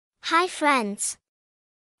Hi friends.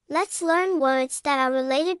 Let's learn words that are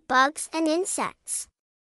related bugs and insects.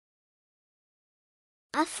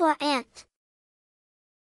 A for ant.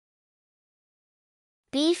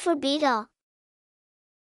 B for beetle.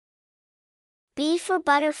 B for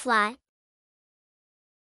butterfly.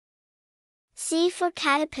 C for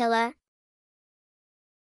caterpillar.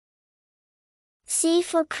 C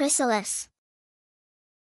for chrysalis.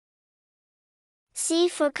 C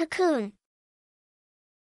for cocoon.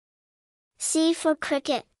 C for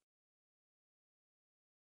cricket.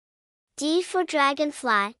 D for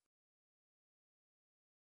dragonfly.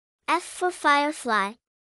 F for firefly.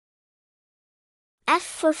 F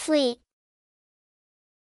for flea.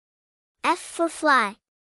 F for fly.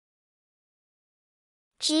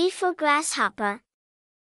 G for grasshopper.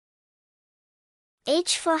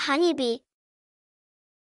 H for honeybee.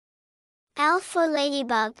 L for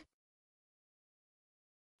ladybug.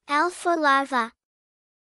 L for larva.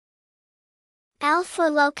 L for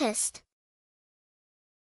locust.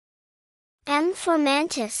 M for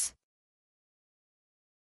mantis.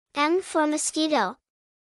 M for mosquito.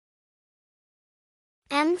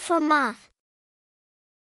 M for moth.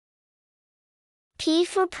 P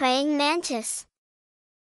for praying mantis.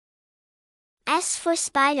 S for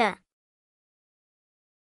spider.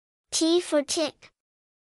 T for tick.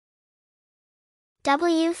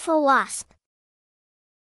 W for wasp.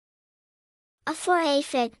 A for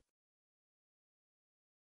aphid.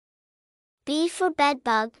 B for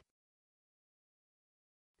bedbug.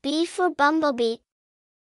 B for bumblebee.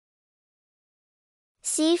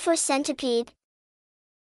 C for centipede.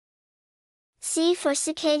 C for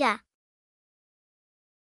cicada.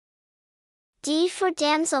 D for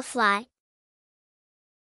damselfly.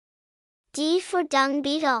 D for dung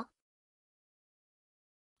beetle.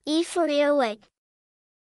 E for earwig.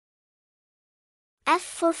 F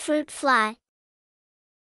for fruit fly.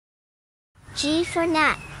 G for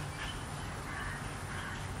gnat.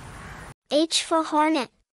 H for hornet.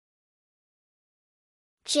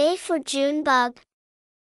 J for June bug.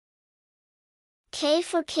 K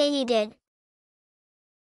for katydid.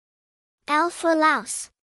 L for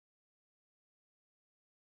louse.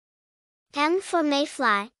 M for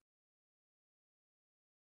mayfly.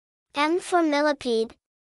 M for millipede.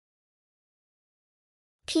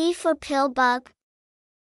 P for pill bug.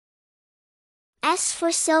 S for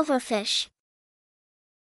silverfish.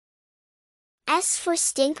 S for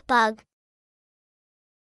stink bug.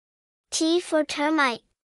 T for termite.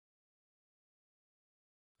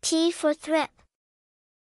 T for thrip.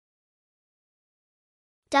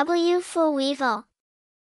 W for weevil.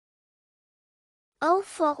 O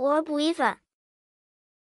for orb weaver.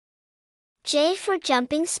 J for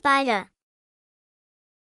jumping spider.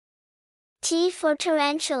 T for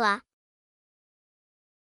tarantula.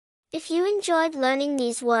 If you enjoyed learning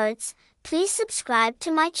these words, please subscribe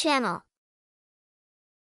to my channel.